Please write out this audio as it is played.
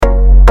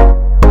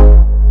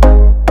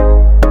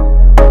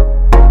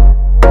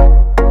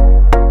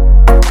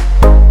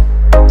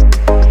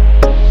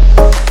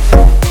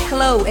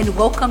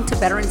Welcome to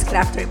Veterans Get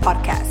After It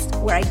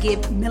podcast, where I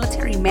give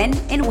military men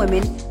and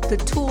women the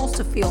tools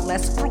to feel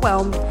less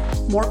overwhelmed,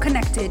 more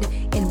connected,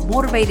 and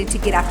motivated to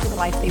get after the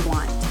life they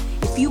want.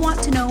 If you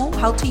want to know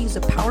how to use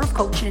the power of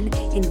coaching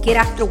and get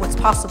after what's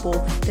possible,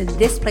 then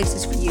this place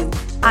is for you.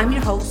 I'm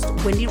your host,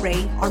 Wendy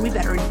Ray, Army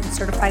veteran and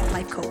certified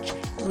life coach.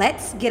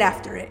 Let's get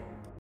after it.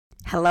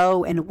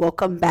 Hello and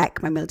welcome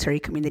back, my military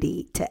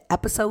community, to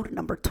episode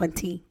number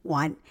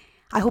 21.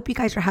 I hope you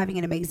guys are having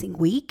an amazing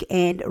week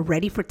and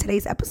ready for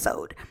today's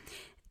episode.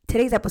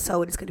 Today's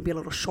episode is going to be a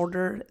little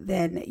shorter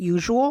than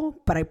usual,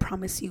 but I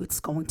promise you it's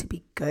going to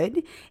be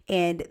good.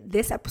 And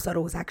this episode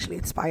was actually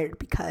inspired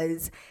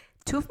because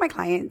two of my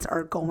clients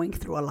are going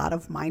through a lot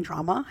of mind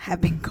drama,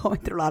 have been going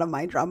through a lot of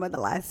mind drama the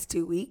last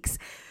 2 weeks.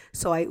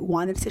 So I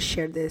wanted to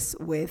share this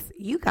with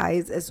you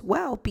guys as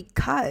well,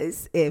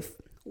 because if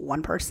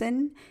one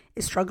person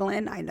is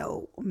struggling, I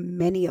know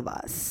many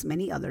others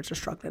are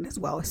struggling as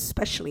well,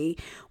 especially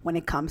when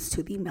it comes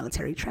to the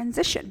military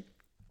transition.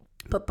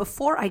 But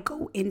before I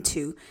go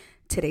into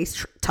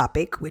today's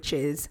topic, which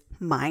is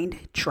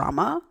mind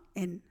trauma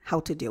and how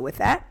to deal with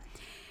that,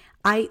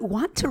 I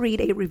want to read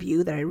a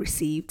review that I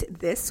received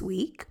this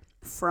week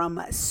from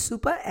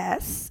Supa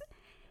S,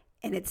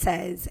 and it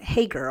says,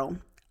 "Hey girl,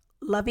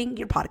 loving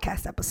your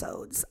podcast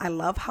episodes. I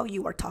love how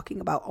you are talking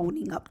about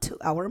owning up to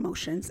our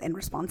emotions and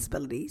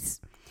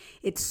responsibilities.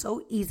 It's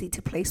so easy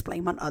to place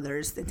blame on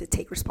others than to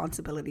take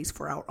responsibilities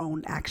for our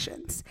own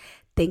actions.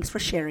 Thanks for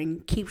sharing.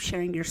 Keep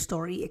sharing your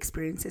story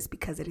experiences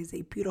because it is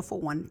a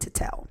beautiful one to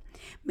tell.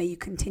 May you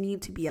continue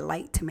to be a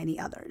light to many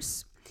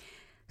others."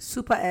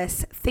 Supa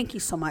S, thank you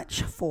so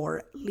much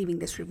for leaving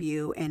this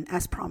review. And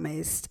as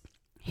promised,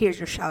 here's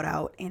your shout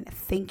out. And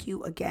thank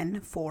you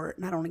again for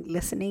not only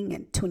listening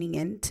and tuning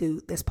in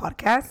to this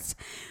podcast,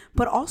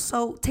 but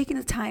also taking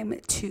the time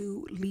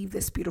to leave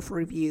this beautiful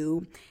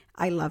review.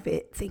 I love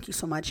it. Thank you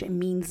so much. It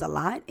means a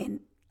lot.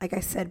 And like I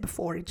said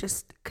before, it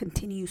just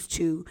continues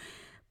to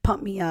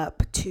pump me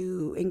up,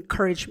 to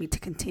encourage me to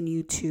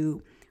continue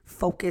to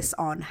focus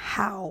on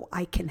how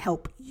I can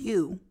help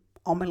you,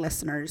 all my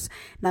listeners,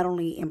 not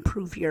only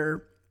improve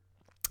your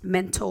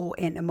mental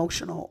and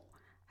emotional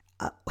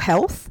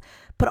health,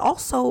 but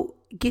also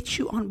get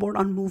you on board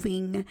on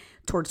moving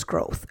towards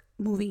growth,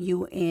 moving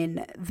you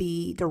in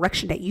the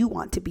direction that you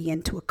want to be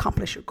in to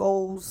accomplish your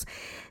goals,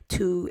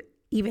 to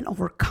even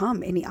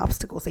overcome any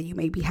obstacles that you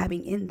may be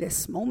having in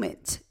this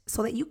moment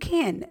so that you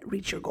can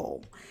reach your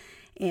goal.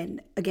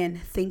 And again,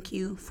 thank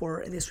you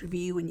for this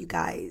review. And you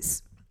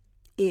guys,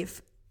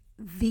 if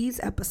these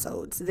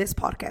episodes, this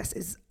podcast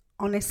is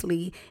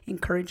honestly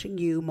encouraging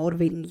you,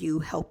 motivating you,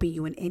 helping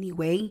you in any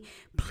way,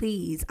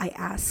 please, I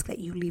ask that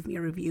you leave me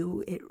a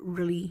review. It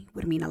really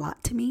would mean a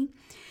lot to me.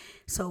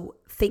 So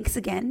thanks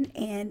again,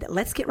 and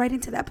let's get right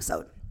into the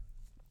episode.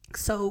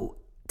 So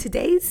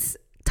today's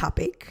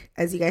topic,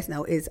 as you guys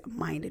know, is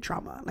mind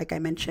trauma. Like I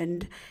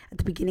mentioned at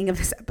the beginning of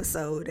this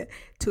episode,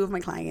 two of my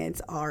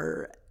clients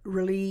are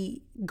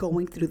really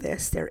going through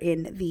this. They're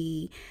in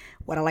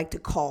what I like to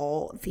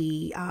call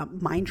the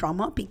mind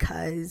trauma,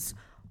 because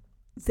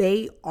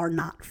they are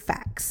not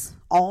facts.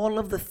 All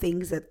of the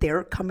things that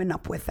they're coming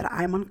up with, that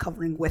I'm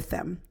uncovering with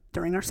them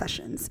during our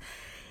sessions,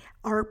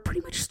 are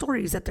pretty much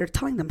stories that they're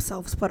telling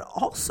themselves, but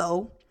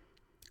also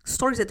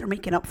stories that they're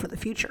making up for the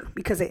future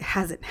because it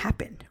hasn't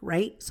happened,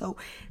 right? So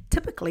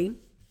typically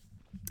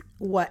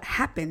what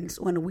happens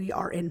when we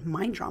are in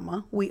mind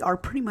trauma, we are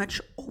pretty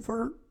much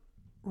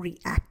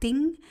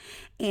overreacting,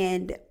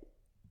 and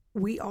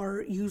we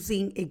are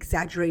using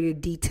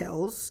exaggerated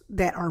details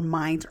that our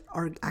minds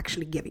are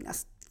actually giving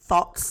us,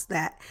 thoughts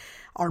that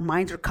our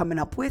minds are coming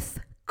up with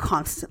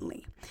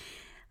constantly,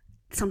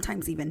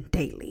 sometimes even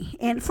daily.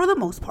 And for the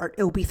most part,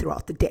 it will be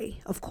throughout the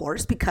day, of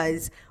course,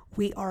 because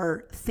we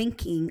are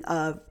thinking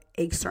of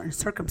a certain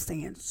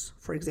circumstance,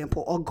 for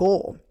example, a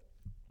goal,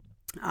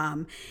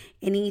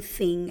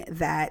 anything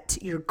that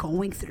you're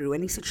going through,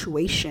 any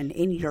situation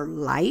in your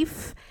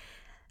life,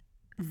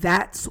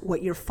 that's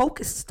what you're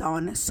focused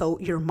on. So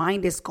your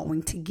mind is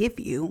going to give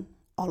you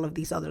all of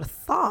these other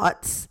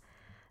thoughts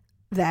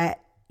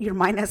that your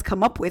mind has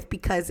come up with,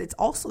 because it's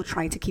also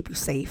trying to keep you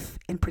safe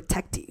and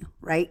protect you,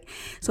 right?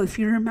 So if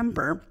you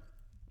remember,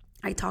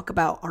 I talk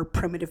about our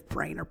primitive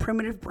brain. Our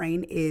primitive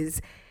brain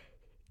is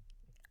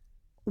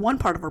one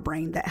part of our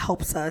brain that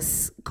helps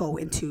us go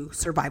into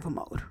survival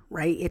mode,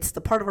 right? It's the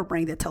part of our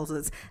brain that tells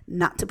us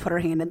not to put our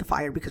hand in the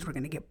fire because we're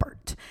going to get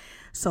burnt.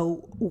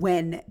 So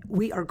when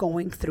we are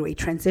going through a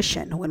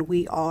transition, when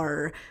we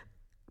are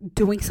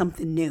doing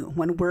something new,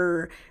 when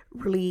we're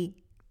really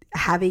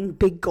having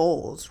big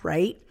goals,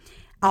 right?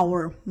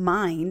 Our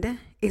mind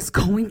is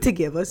going to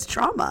give us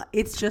trauma.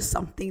 It's just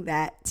something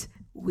that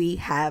we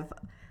have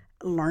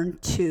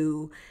learned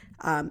to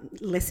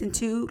listen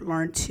to,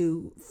 learn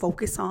to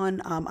focus on,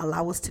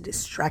 allow us to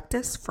distract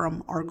us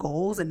from our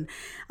goals, and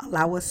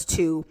allow us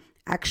to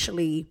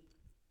actually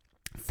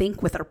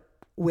think with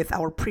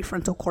our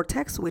prefrontal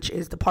cortex, which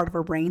is the part of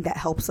our brain that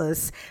helps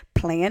us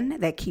plan,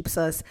 that keeps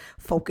us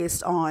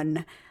focused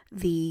on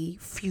the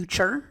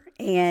future,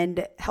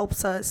 and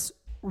helps us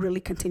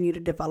really continue to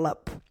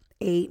develop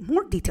a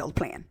more detailed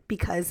plan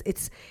because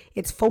it's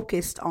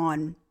focused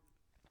on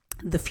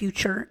the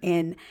future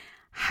and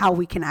how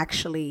we can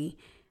actually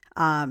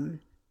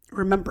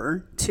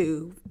remember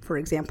to, for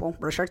example,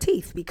 brush our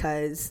teeth,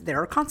 because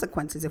there are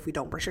consequences if we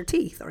don't brush our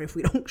teeth, or if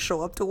we don't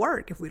show up to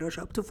work, if we don't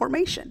show up to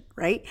formation,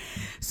 right?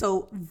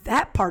 So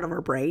that part of our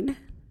brain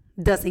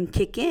doesn't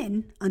kick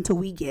in until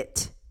we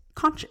get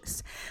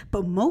conscious.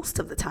 But most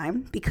of the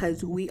time,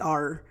 because we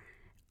are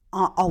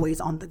always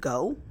on the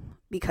go,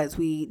 because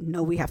we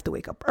know we have to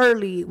wake up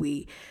early,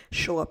 we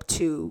show up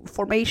to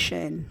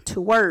formation, to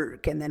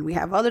work, and then we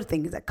have other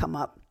things that come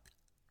up,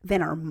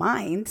 then our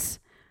minds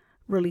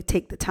really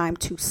take the time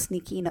to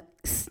sneak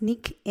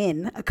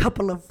in a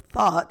couple of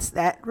thoughts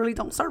that really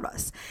don't serve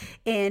us.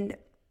 And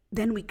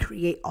then we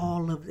create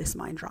all of this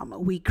mind drama.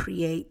 We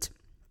create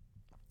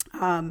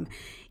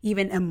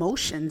even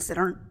emotions that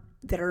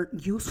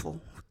aren't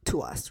useful to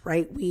us,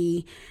 right?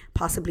 We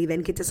possibly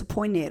then get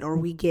disappointed, or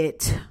we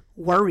get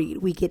worried,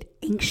 we get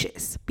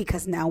anxious,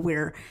 because now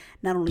we're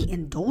not only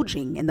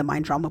indulging in the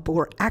mind drama, but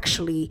we're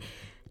actually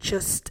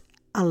just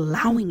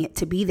allowing it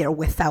to be there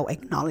without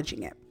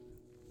acknowledging it.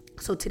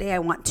 So today I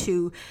want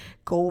to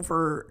go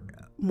over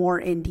more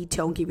in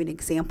detail and give you an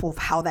example of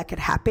how that could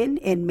happen.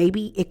 And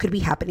maybe it could be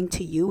happening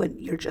to you and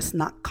you're just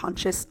not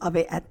conscious of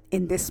it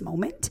in this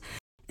moment.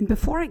 And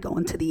before I go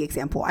into the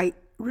example, I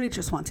really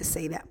just want to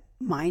say that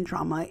mind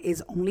drama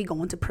is only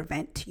going to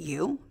prevent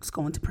you, it's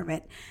going to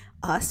prevent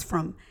us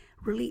from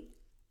really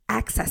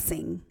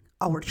accessing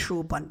our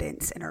true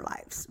abundance in our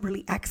lives,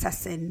 really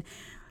accessing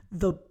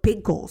the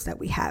big goals that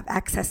we have,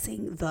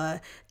 accessing the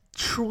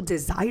true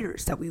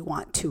desires that we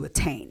want to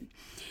attain.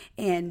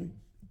 And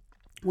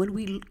when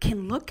we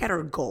can look at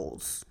our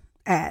goals,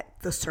 at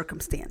the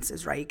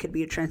circumstances, right? It could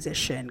be a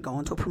transition,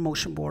 going to a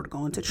promotion board,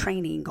 going to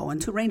training, going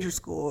to Ranger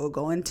School,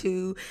 going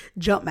to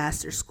Jump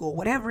Master School,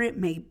 whatever it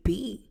may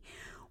be.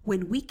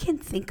 When we can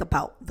think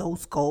about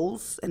those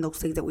goals and those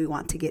things that we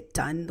want to get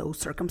done, those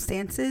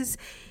circumstances,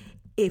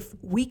 if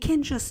we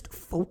can just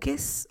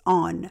focus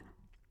on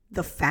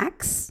the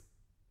facts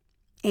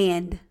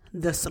and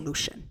the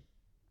solution,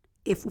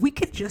 if we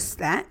could just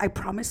that, I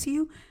promise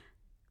you,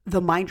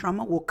 the mind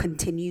drama will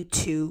continue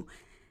to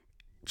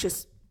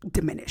just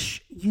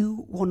diminish.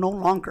 You will no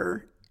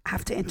longer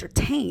have to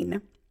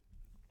entertain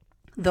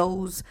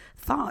those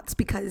thoughts,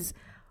 because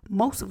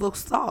most of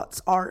those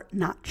thoughts are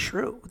not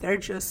true. They're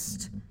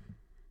just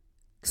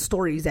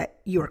stories that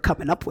you're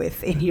coming up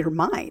with in your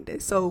mind.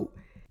 So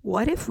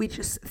what if we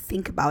just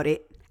think about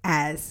it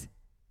as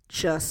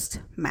just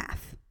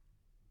math?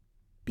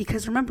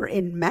 Because remember,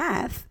 in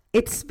math,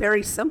 it's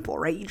very simple,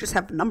 right? You just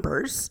have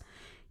numbers.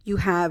 You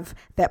have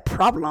that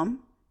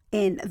problem,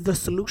 and the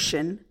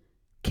solution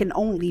can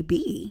only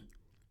be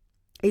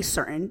a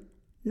certain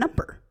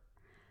number.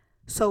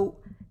 So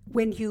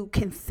when you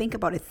can think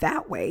about it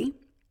that way,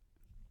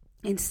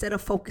 instead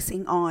of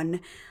focusing on,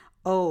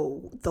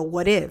 the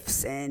what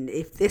ifs, and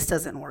if this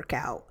doesn't work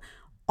out,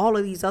 all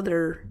of these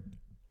other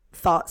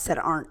thoughts that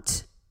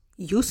aren't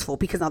useful,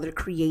 because now they're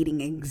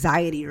creating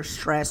anxiety or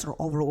stress or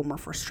overwhelm or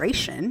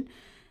frustration,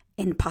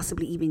 and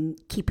possibly even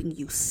keeping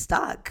you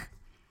stuck,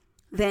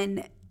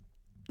 then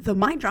the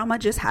mind drama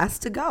just has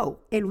to go.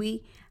 And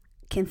we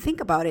can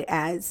think about it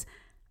as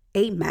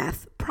a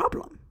math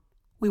problem.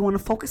 We want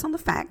to focus on the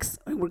facts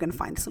and we're going to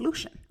find a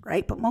solution,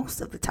 right? But most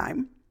of the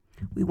time,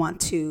 we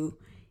want to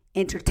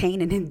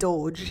entertain and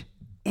indulge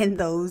in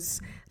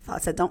those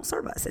thoughts that don't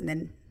serve us. And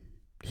then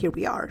here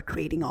we are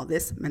creating all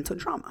this mental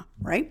drama,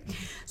 right?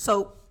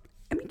 So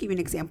let me give you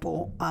an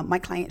example. My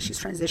client, she's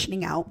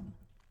transitioning out,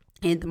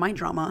 and the mind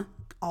drama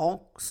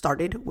all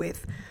started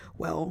with,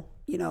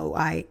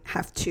 I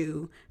have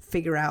to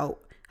figure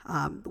out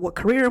what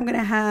career I'm going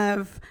to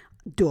have,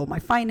 do all my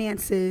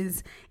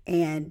finances,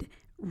 and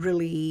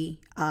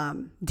really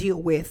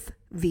deal with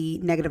the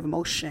negative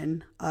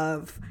emotion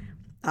of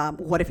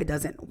what if it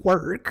doesn't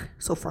work.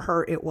 So for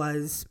her, it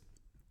was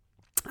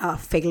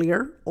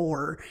failure,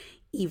 or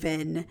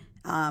even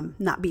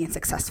not being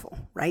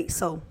successful, right?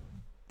 So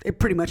it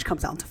pretty much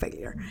comes down to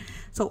failure.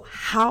 So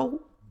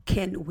how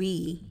can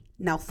we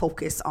now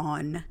focus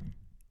on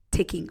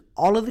taking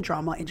all of the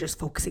drama and just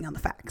focusing on the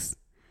facts?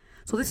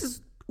 So this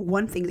is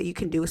one thing that you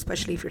can do,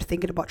 especially if you're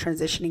thinking about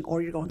transitioning,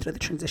 or you're going through the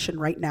transition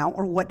right now,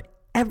 or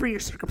whatever your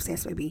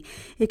circumstance may be.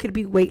 It could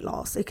be weight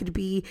loss. It could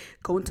be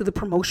going to the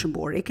promotion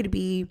board. It could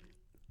be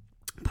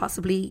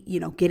possibly,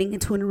 getting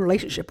into a new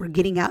relationship or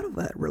getting out of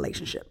a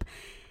relationship.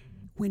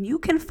 When you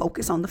can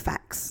focus on the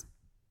facts.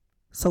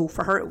 So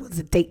for her, it was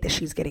a date that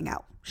she's getting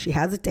out. She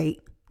has a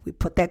date. We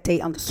put that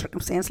date on the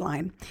circumstance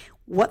line.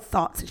 What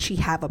thoughts did she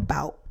have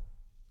about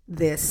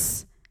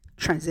this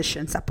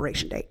transition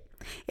separation date?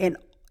 And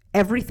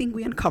everything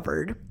we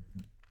uncovered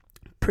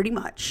pretty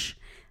much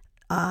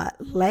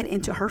led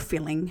into her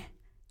feeling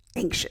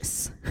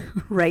anxious,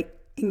 right?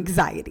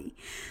 Anxiety.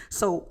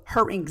 So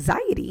her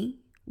anxiety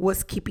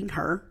was keeping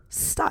her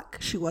stuck.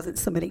 She wasn't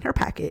submitting her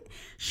packet.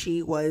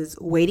 She was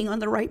waiting on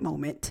the right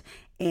moment,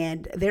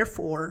 and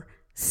therefore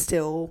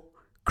still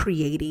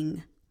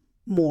creating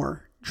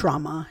more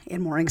drama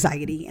and more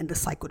anxiety, and the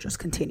cycle just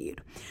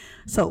continued.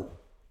 So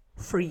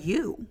for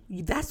you,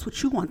 that's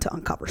what you want to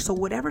uncover. So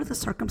whatever the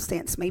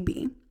circumstance may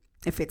be,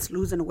 if it's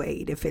losing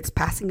weight, if it's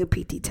passing a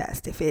PT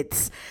test, if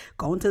it's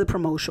going to the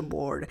promotion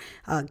board,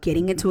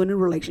 getting into a new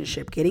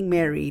relationship, getting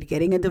married,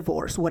 getting a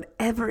divorce,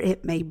 whatever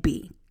it may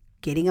be,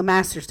 getting a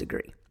master's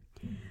degree,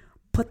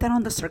 put that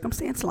on the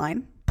circumstance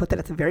line, put that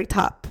at the very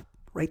top,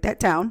 write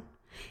that down,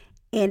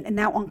 and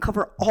now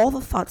uncover all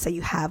the thoughts that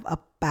you have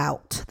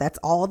about, that's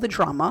all the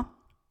drama,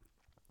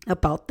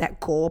 about that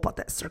goal, about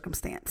that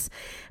circumstance.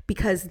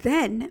 Because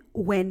then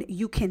when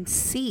you can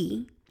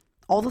see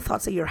all the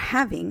thoughts that you're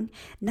having,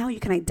 now you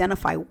can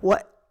identify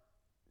what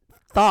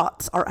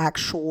thoughts are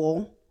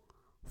actual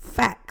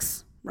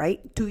facts,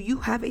 right? Do you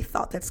have a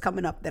thought that's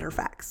coming up that are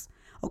facts?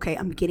 Okay,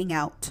 I'm getting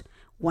out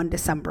 1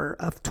 December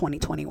of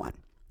 2021.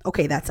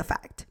 Okay, that's a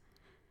fact.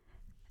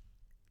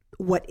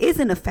 What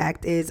isn't a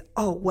fact is,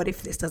 oh, what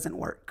if this doesn't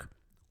work?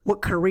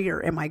 What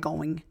career am I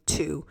going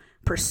to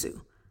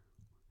pursue?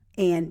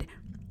 And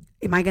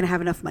am I going to have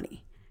enough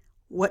money?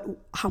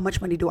 How much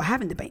money do I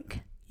have in the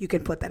bank? You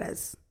can put that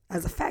as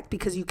a fact,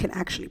 because you can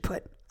actually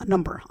put a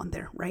number on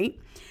there, right?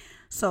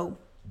 So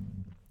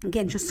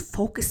again, just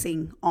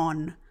focusing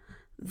on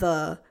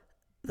the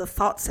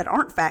thoughts that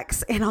aren't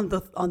facts and on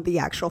the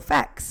actual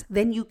facts.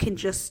 Then you can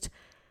just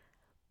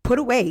put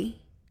away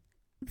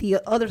the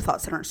other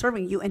thoughts that aren't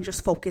serving you and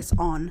just focus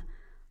on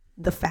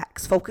the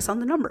facts, focus on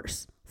the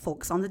numbers,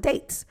 focus on the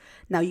dates.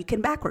 Now you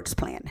can backwards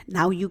plan.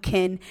 Now you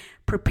can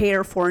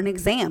prepare for an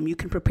exam. You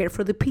can prepare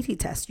for the PT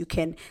test. You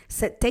can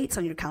set dates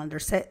on your calendar,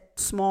 set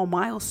small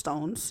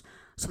milestones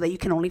so that you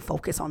can only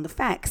focus on the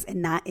facts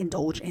and not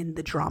indulge in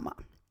the drama.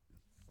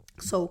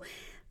 So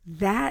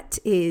that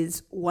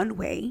is one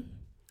way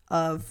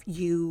of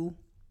you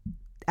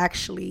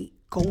actually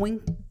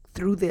going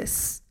through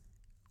this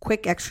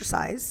quick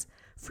exercise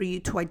for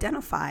you to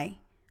identify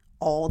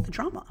all the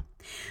drama.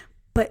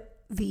 But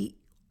the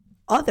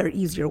other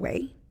easier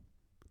way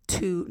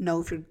to know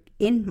if you're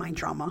in mind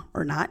drama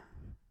or not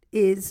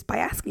is by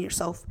asking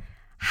yourself,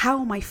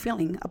 how am I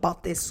feeling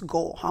about this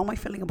goal? How am I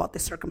feeling about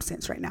this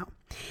circumstance right now?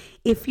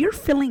 If you're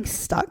feeling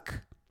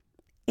stuck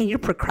and you're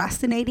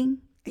procrastinating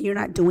and you're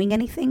not doing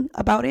anything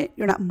about it,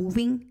 you're not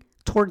moving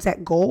towards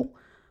that goal,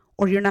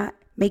 or you're not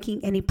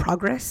making any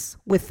progress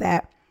with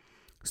that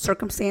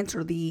circumstance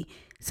or the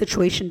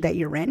situation that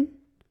you're in,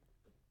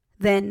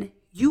 then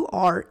you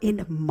are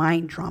in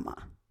mind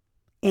drama.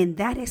 And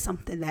that is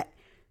something that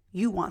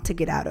you want to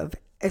get out of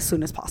as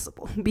soon as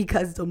possible,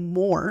 because the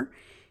more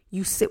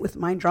you sit with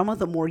mind drama,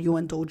 the more you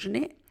indulge in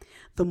it,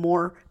 the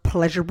more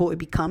pleasurable it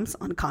becomes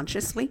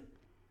unconsciously.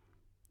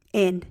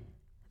 And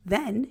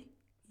then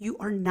you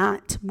are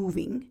not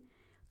moving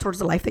towards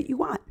the life that you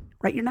want,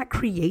 right? You're not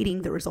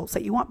creating the results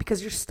that you want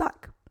because you're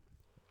stuck.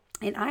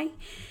 And I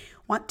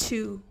want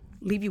to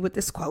leave you with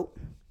this quote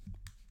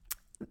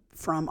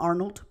from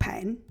Arnold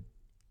Patton.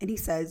 And he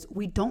says,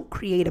 "We don't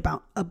create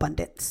about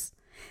abundance.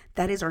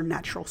 That is our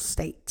natural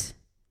state.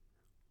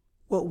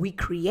 What we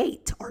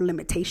create are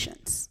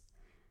limitations."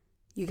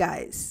 You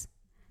guys,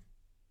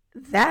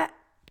 that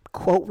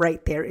quote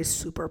right there is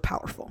super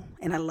powerful.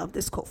 And I love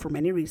this quote for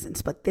many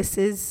reasons, but this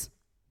is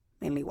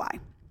mainly why.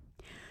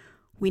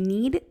 We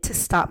need to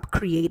stop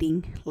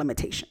creating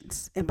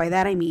limitations. And by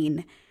that, I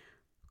mean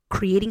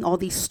creating all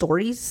these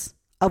stories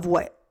of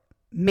what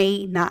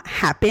may not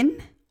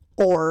happen,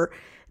 or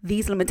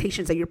these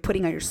limitations that you're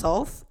putting on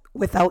yourself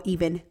without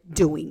even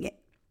doing it,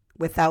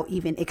 without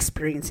even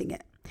experiencing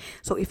it.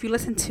 So if you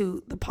listen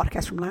to the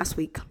podcast from last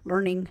week,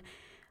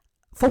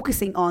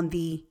 focusing on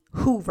the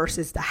who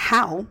versus the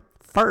how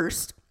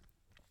first,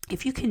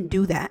 if you can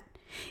do that,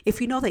 if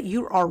you know that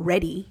you're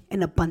already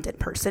an abundant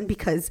person,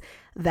 because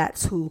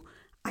that's who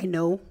I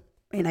know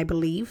and I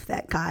believe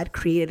that God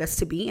created us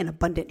to be, an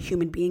abundant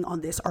human being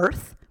on this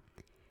earth,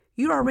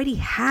 you already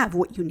have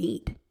what you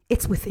need.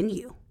 It's within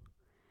you.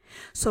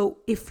 So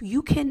if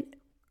you can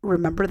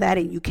remember that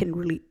and you can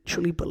really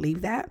truly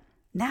believe that,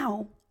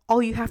 now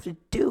all you have to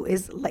do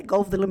is let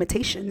go of the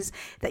limitations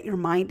that your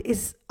mind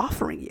is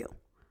offering you,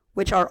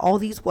 which are all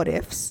these what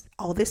ifs,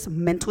 all this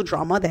mental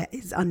drama that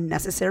is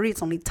unnecessary.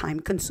 It's only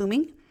time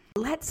consuming.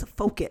 Let's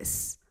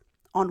focus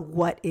on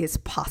what is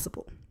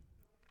possible.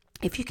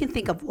 If you can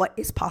think of what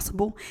is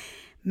possible,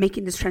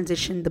 making this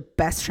transition the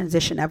best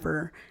transition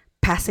ever,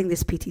 passing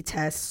this PT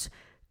test,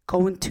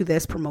 going to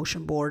this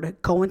promotion board,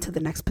 going to the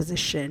next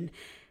position,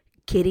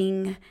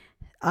 getting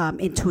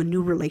into a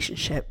new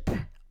relationship,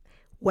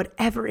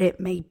 whatever it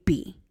may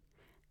be,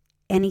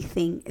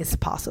 anything is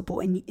possible.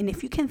 And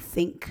if you can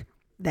think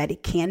that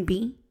it can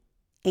be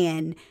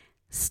and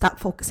stop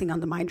focusing on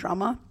the mind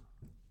drama,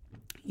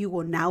 you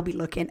will now be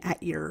looking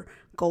at your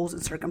goals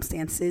and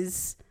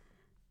circumstances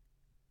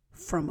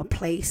from a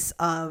place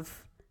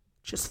of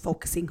just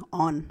focusing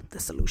on the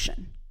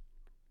solution.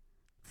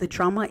 The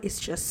drama is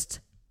just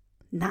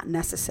not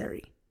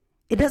necessary.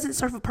 It doesn't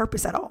serve a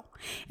purpose at all.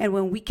 And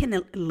when we can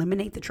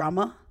eliminate the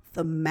drama,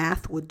 the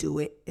math will do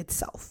it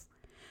itself.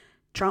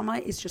 Drama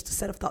is just a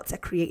set of thoughts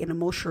that create an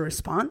emotional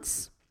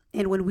response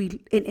And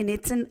and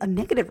it's a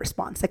negative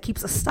response that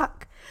keeps us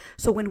stuck.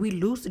 So when we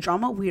lose the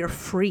drama, we are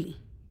free.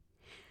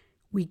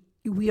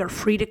 We are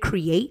free to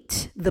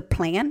create the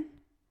plan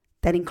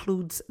that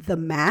includes the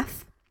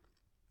math.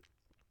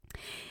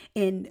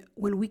 And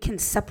when we can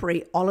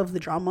separate all of the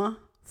drama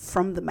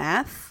from the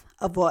math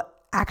of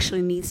what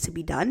actually needs to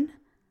be done,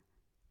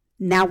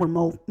 now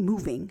we're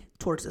moving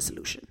towards the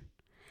solution.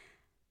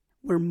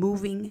 We're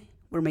moving,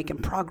 we're making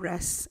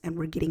progress, and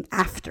we're getting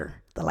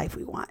after the life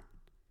we want.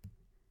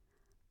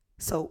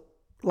 So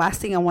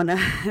last thing I want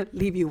to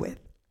leave you with,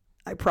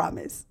 I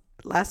promise.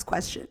 Last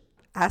question.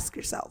 Ask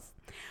yourself,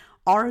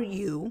 are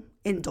you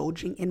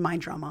indulging in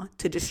mind drama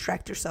to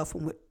distract yourself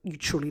from what you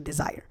truly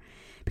desire?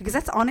 Because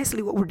that's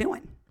honestly what we're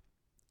doing.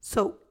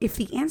 So if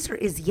the answer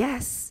is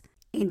yes,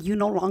 and you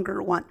no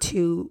longer want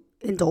to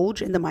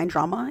indulge in the mind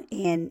drama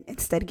and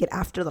instead get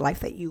after the life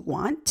that you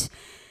want,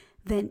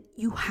 then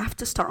you have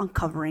to start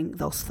uncovering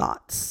those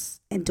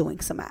thoughts and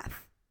doing some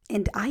math.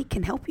 And I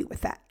can help you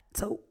with that.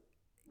 So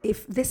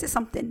if this is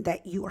something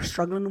that you are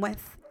struggling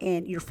with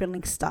and you're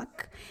feeling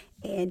stuck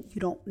and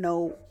you don't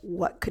know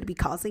what could be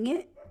causing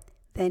it,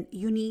 then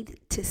you need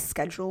to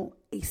schedule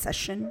a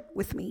session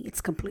with me. It's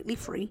completely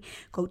free.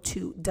 Go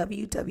to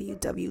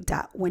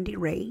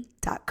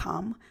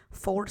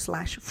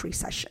www.wendyray.com/free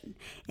session.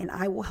 And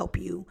I will help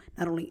you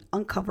not only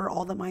uncover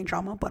all the mind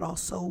drama, but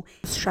also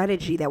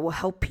strategy that will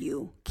help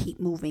you keep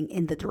moving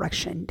in the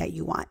direction that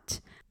you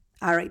want.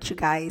 All right, you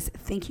guys,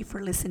 thank you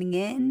for listening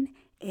in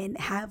and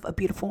have a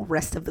beautiful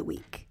rest of the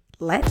week.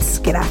 Let's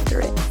get after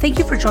it. Thank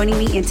you for joining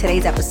me in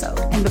today's episode.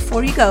 And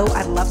before you go,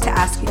 I'd love to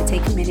ask you to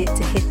take a minute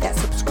to hit that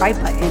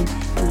subscribe button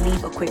and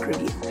leave a quick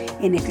review.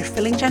 And if you're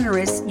feeling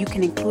generous, you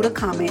can include a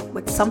comment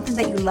with something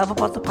that you love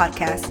about the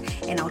podcast,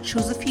 and I'll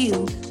choose a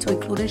few to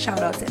include in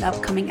shout outs in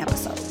upcoming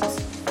episodes.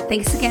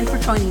 Thanks again for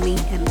joining me,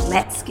 and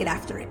let's get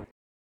after it.